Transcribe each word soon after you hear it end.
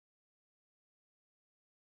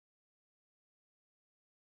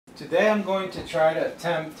Today I'm going to try to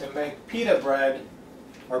attempt to make pita bread,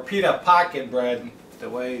 or pita pocket bread, the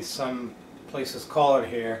way some places call it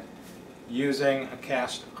here, using a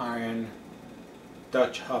cast iron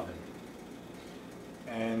Dutch oven.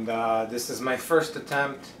 And this is my first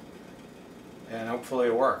attempt, and hopefully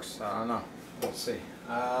it works. I don't know. We'll see.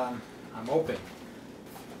 I'm hoping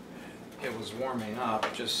it was warming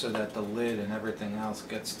up just so that the lid and everything else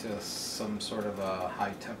gets to some sort of a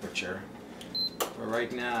high temperature. But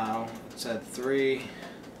right now it's at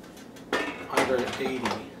 380,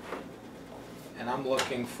 and I'm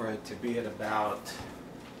looking for it to be at about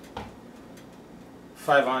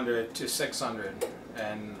 500 to 600,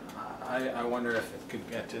 and I wonder if it could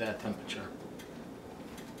get to that temperature.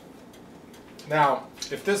 Now,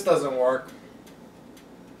 if this doesn't work,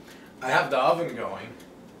 I have the oven going,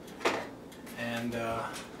 and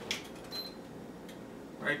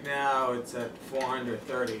right now it's at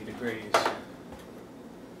 430 degrees.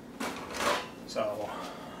 So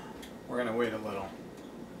we're going to wait a little.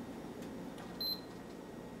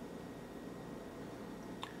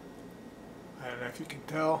 I don't know if you can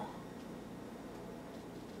tell.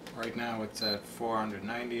 Right now it's at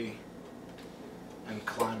 490 and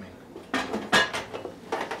climbing.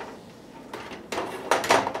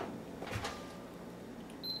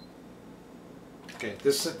 Okay,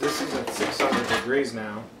 this is at 600 degrees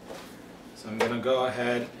now. So I'm going to go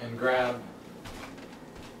ahead and grab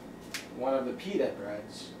one of the pita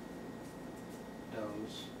breads,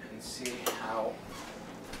 and see how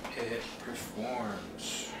it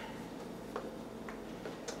performs.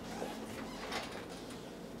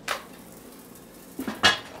 I'm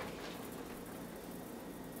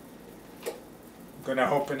going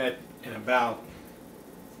to open it in about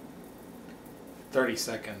 30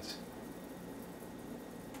 seconds.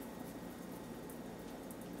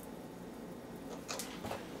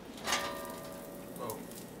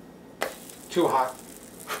 Too hot.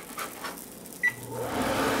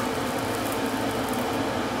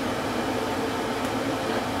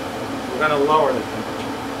 We're going to lower the temperature.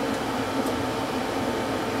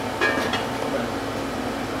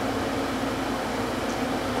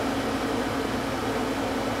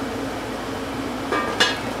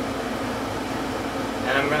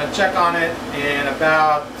 And I'm going to check on it in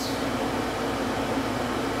about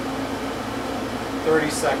 30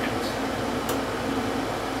 seconds.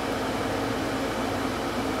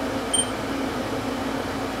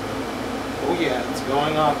 Oh yeah, it's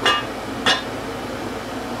going up.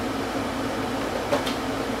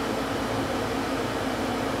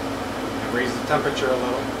 I raise the temperature a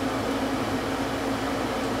little.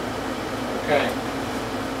 Okay.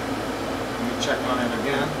 Let me check on it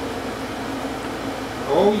again.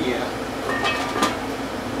 Oh yeah.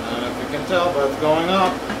 I don't know if you can tell, but it's going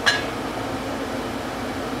up.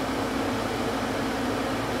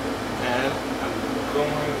 And I'm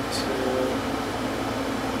going to...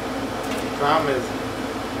 The problem is,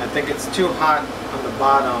 I think it's too hot on the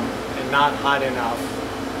bottom and not hot enough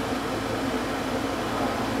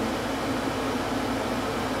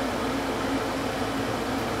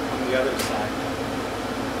on the other side.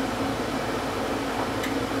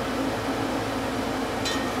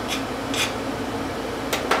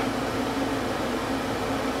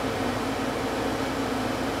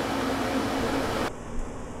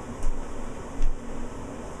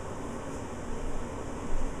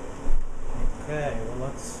 Okay, well,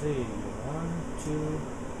 let's see. 1, 2.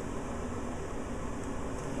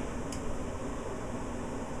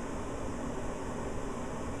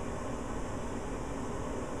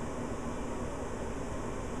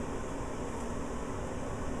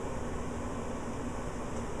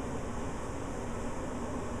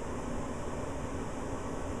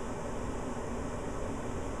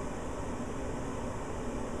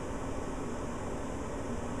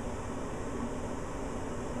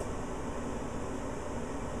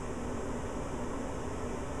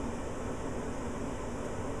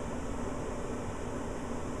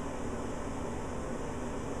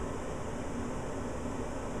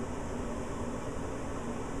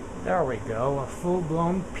 There we go, a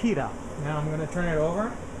full-blown pita. Now I'm going to turn it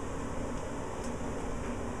over.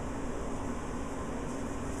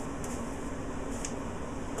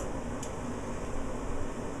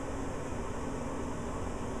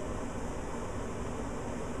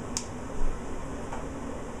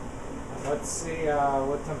 Let's see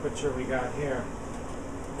what temperature we got here.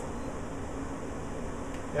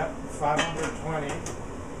 Yep, 520.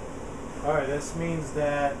 Alright, this means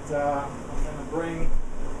that I'm going to bring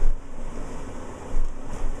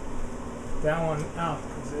that one out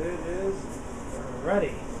because it is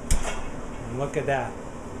ready. And look at that.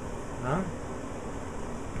 Huh?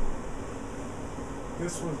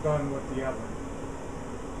 This was done with the oven.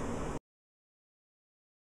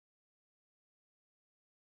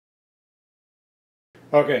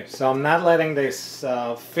 Okay, so I'm not letting this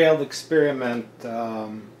failed experiment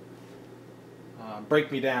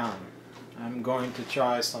break me down. I'm going to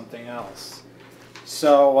try something else.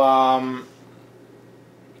 So,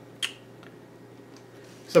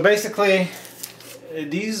 so basically,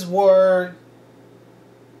 these were,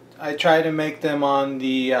 I tried to make them on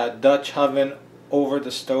the Dutch oven over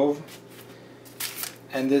the stove.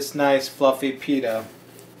 And this nice fluffy pita.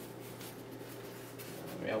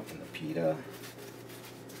 Let me open the pita.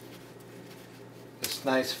 This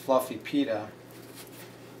nice fluffy pita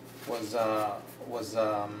was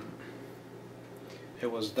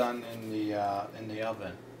it was done in the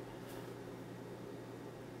oven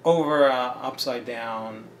over upside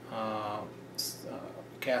down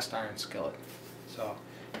cast iron skillet. So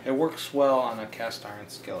it works well on a cast iron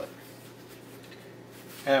skillet.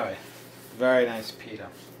 Anyway, very nice pita.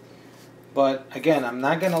 But again, I'm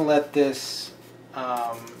not gonna let this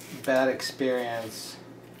bad experience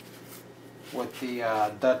with the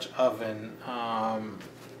Dutch oven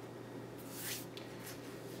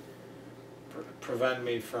prevent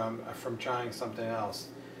me from trying something else.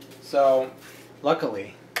 So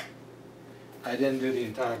luckily I didn't do the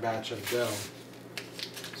entire batch of dough,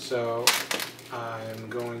 so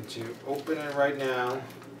I'm going to open it right now.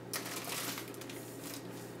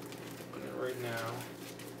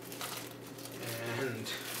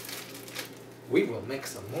 And we will make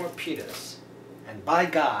some more pitas, and by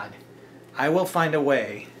God, I will find a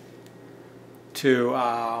way to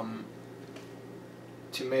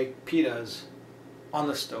make pitas on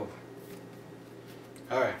the stove.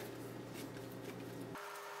 All right.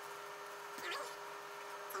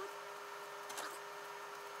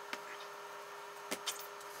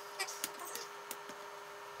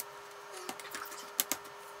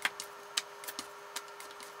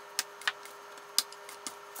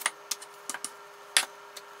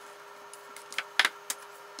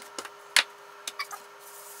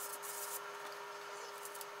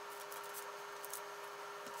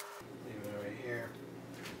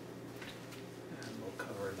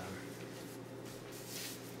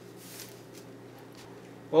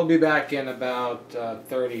 We'll be back in about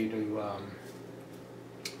 30 to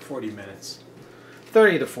 40 minutes.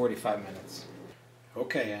 30 to 45 minutes.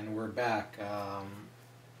 Okay, and we're back. I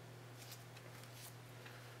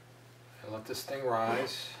let this thing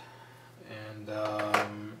rise, and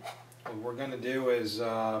what we're going to do is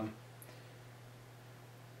we're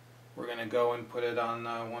going to go and put it on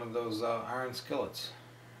one of those iron skillets.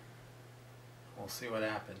 We'll see what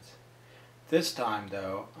happens. This time,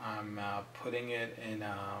 though, I'm putting it in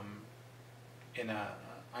a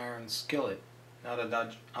iron skillet, not a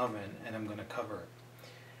Dutch oven, and I'm going to cover it.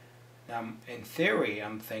 Now, in theory,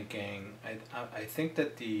 I'm thinking, I think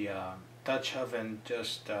that the Dutch oven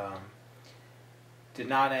just did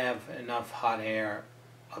not have enough hot air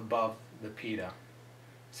above the pita.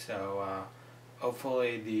 So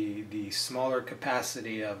hopefully the smaller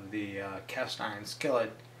capacity of the cast iron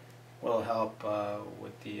skillet will help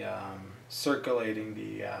with the circulating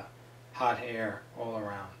the hot air all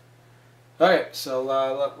around. All right, so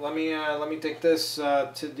let me take this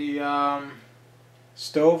to the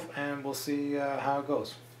stove, and we'll see how it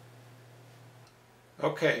goes.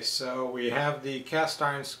 Okay, so we have the cast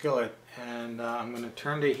iron skillet, and I'm going to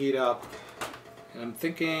turn the heat up, and I'm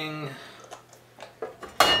thinking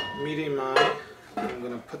medium high. I'm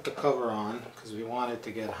going to put the cover on because we want it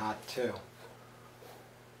to get hot too.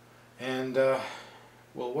 And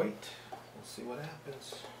we'll wait. We'll see what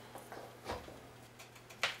happens.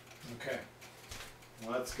 Okay,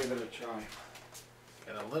 let's give it a try.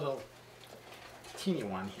 Got a little teeny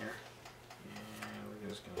one here, and we're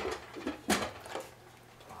just gonna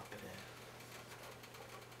plop it in.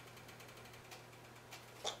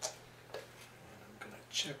 And I'm gonna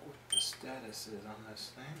check what the status is on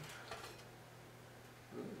this thing.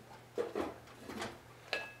 Ooh.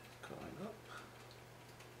 Going up.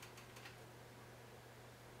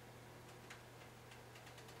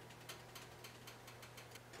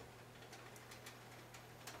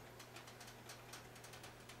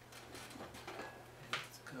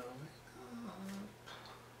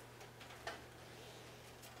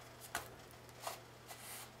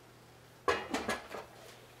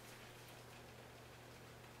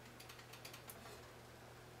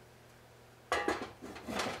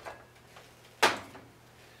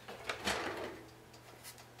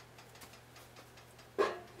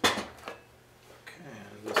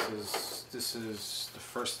 This is the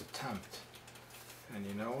first attempt, and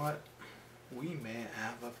you know what? We may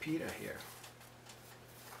have a pita here.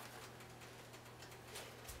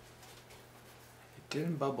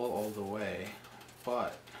 didn't bubble all the way,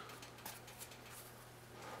 but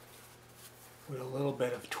with a little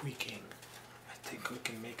bit of tweaking, I think we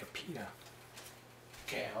can make a pita.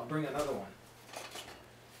 Okay, I'll bring another one.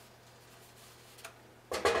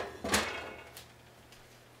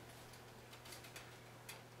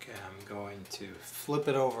 Okay, I'm going to flip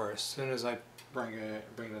it over as soon as I bring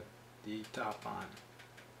the top on.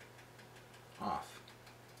 Off.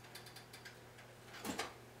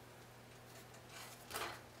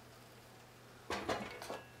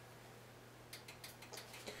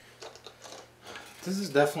 This is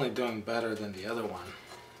definitely doing better than the other one,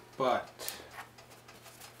 but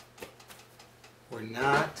we're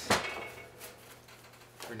not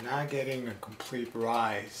getting a complete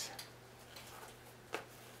rise.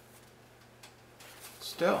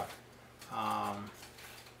 Still,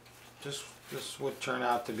 this would turn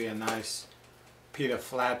out to be a nice pita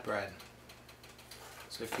flatbread.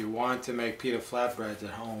 So if you want to make pita flatbreads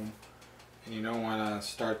at home and you don't want to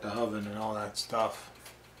start the oven and all that stuff,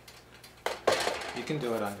 you can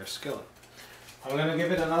do it on your skillet. I'm going to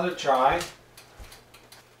give it another try.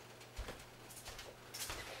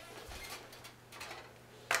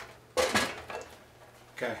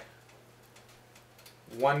 Okay.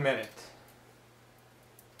 1 minute.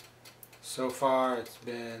 So far it's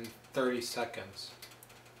been 30 seconds.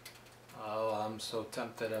 Oh, I'm so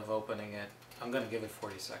tempted of opening it. I'm going to give it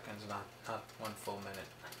 40 seconds, not 1 full minute.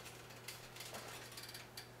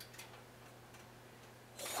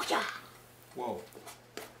 Whoa.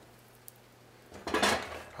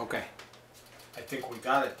 Okay. I think we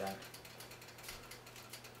got it then.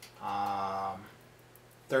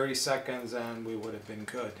 30 seconds and we would have been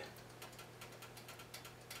good.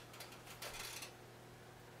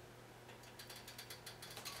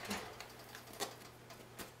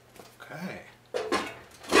 Okay.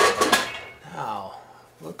 Now,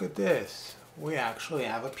 look at this. We actually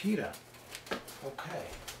have a pita. Okay.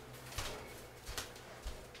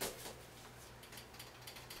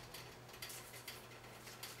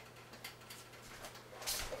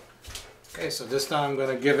 Okay, so this time I'm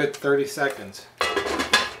going to give it 30 seconds. In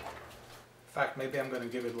fact, maybe I'm going to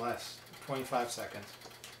give it less, 25 seconds.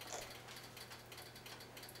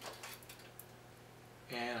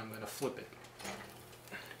 And I'm going to flip it.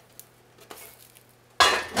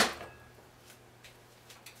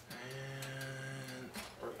 And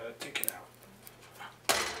we're going to take it out.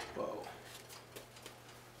 Whoa.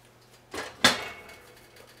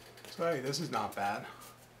 So hey, this is not bad.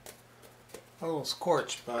 A little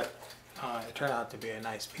scorched, but it turned out to be a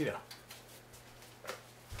nice pita.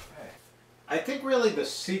 Okay. I think really the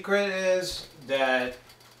secret is that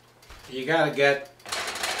you gotta get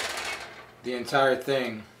the entire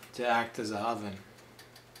thing to act as an oven.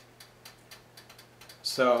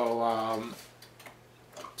 So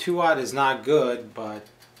 2-aught is not good, but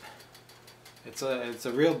it's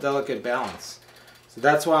a real delicate balance. So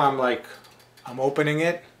that's why I'm opening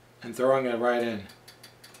it and throwing it right in.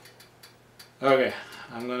 Okay,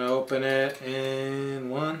 I'm gonna open it in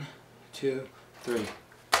 1, 2, 3.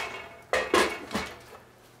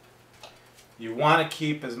 You want to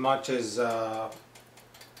keep as much as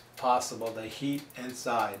possible the heat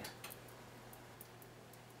inside.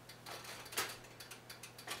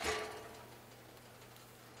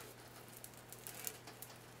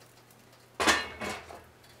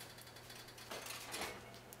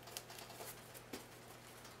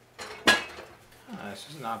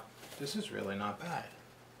 This is really not bad.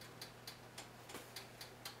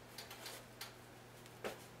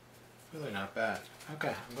 Really not bad.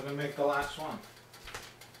 Okay, I'm gonna make the last one.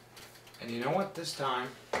 And you know what? This time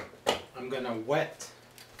I'm gonna wet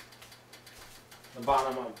the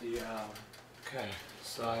bottom of the okay,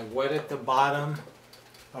 so I wetted the bottom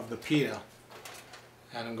of the pita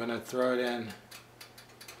and I'm gonna throw it in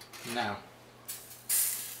now.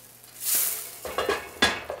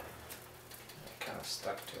 Kind of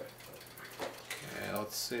stuck to it. Okay,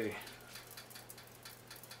 let's see.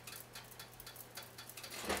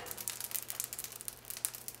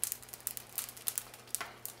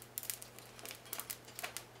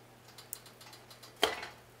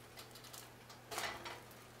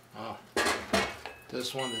 Oh,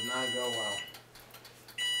 this one did not go well.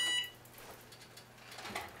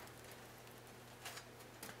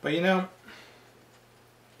 But you know,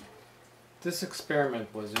 this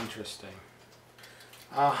experiment was interesting.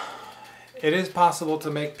 It is possible to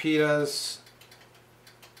make pitas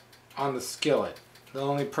on the skillet. The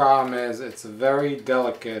only problem is it's a very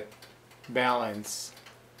delicate balance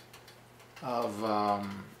of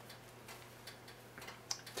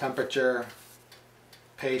temperature,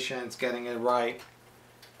 patience, getting it right,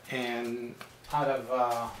 and out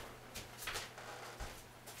of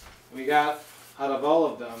we got, out of all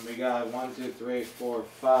of them, we got 1, 2, 3, 4,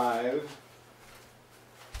 5.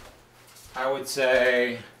 I would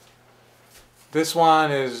say this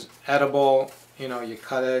one is edible. You know, you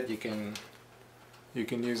cut it, you can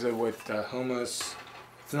use it with hummus.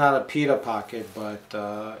 It's not a pita pocket, but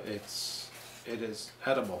it is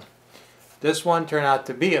edible. This one turned out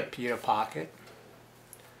to be a pita pocket,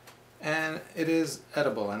 and it is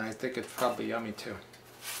edible, and I think it's probably yummy too.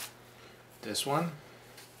 This one,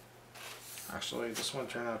 actually, this one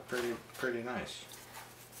turned out pretty nice.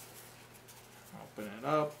 Open it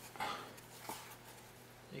up.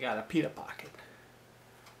 You got a pita pocket.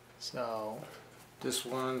 So this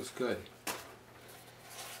one's good.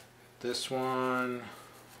 This one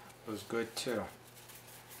was good too.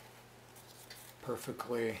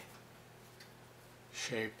 Perfectly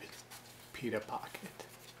shaped pita pocket.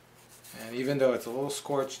 And even though it's a little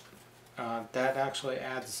scorched, that actually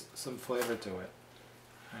adds some flavor to it.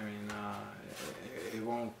 I mean, it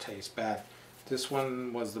won't taste bad. This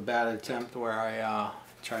one was the bad attempt where I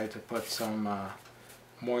tried to put some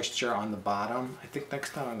moisture on the bottom. I think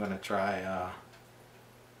next time I'm going to try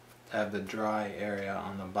have the dry area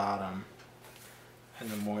on the bottom and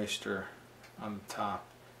the moisture on the top.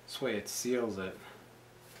 This way it seals it,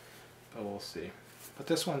 but we'll see. But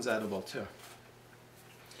this one's edible too.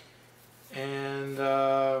 And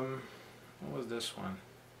what was this one?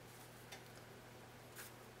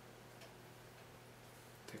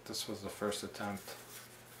 I think this was the first attempt.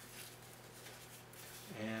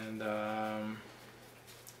 And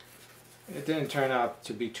it didn't turn out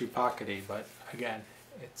to be too pockety, but again,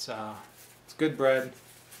 it's good bread.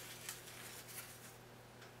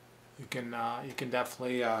 You can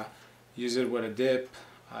definitely use it with a dip.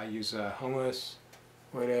 Use hummus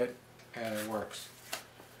with it, and it works.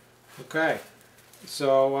 Okay,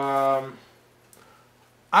 so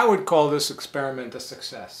I would call this experiment a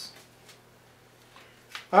success.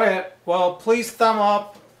 Alright, well, please thumb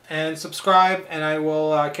up and subscribe, and I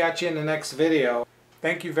will catch you in the next video.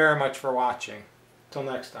 Thank you very much for watching. Till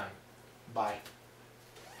next time. Bye.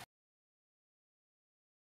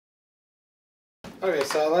 Okay,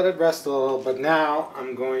 so I let it rest a little, but now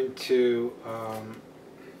I'm going to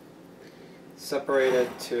separate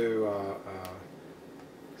it to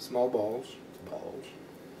small bowls.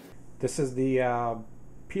 This is the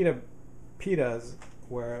pitas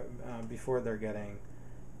where before they're getting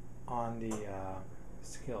on the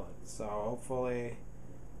skillet. So hopefully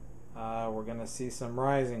we're gonna see some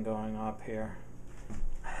rising going up here.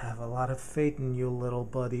 I have a lot of faith in you, little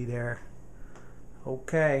buddy there.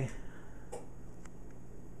 Okay.